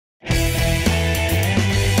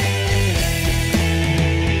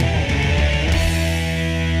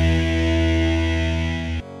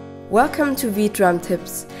Welcome to Vdrum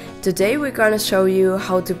Tips. Today we're gonna show you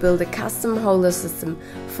how to build a custom holder system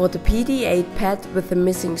for the PD-8 pad with a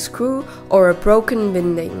missing screw or a broken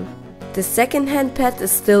winding. The second-hand pad is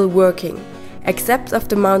still working, except of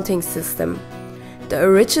the mounting system. The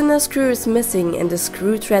original screw is missing and the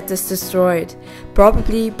screw thread is destroyed,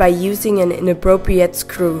 probably by using an inappropriate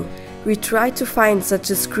screw. We tried to find such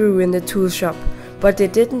a screw in the tool shop, but they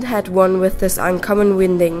didn't have one with this uncommon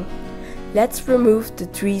winding. Let's remove the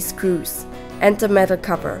 3 screws and the metal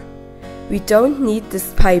cover. We don't need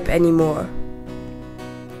this pipe anymore.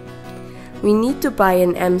 We need to buy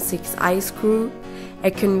an M6 eye screw,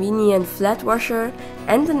 a convenient flat washer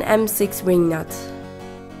and an M6 ring nut.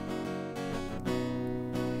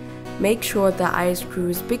 Make sure the eye screw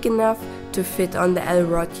is big enough to fit on the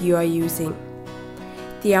L-rod you are using.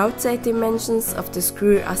 The outside dimensions of the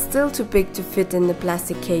screw are still too big to fit in the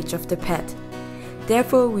plastic cage of the pad.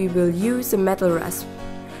 Therefore, we will use a metal rasp.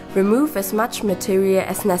 Remove as much material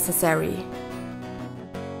as necessary.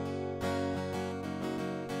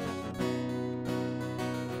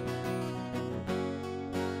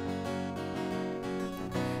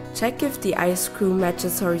 Check if the eye screw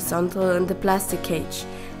matches horizontal in the plastic cage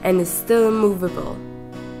and is still movable.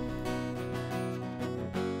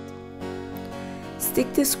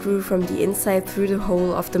 Stick the screw from the inside through the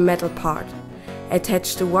hole of the metal part.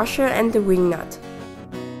 Attach the washer and the ring nut.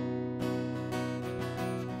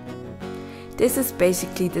 This is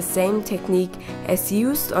basically the same technique as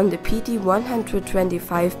used on the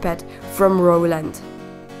PD-125 pad from Roland.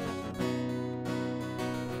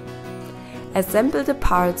 Assemble the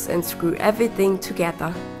parts and screw everything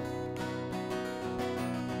together.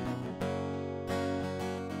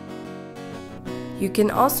 You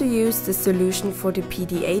can also use the solution for the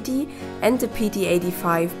PD-80 and the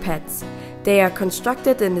PD-85 pads. They are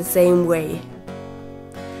constructed in the same way.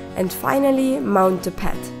 And finally, mount the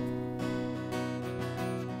pad.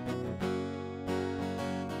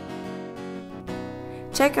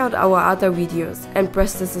 Check out our other videos and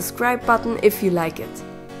press the subscribe button if you like it.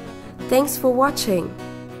 Thanks for watching!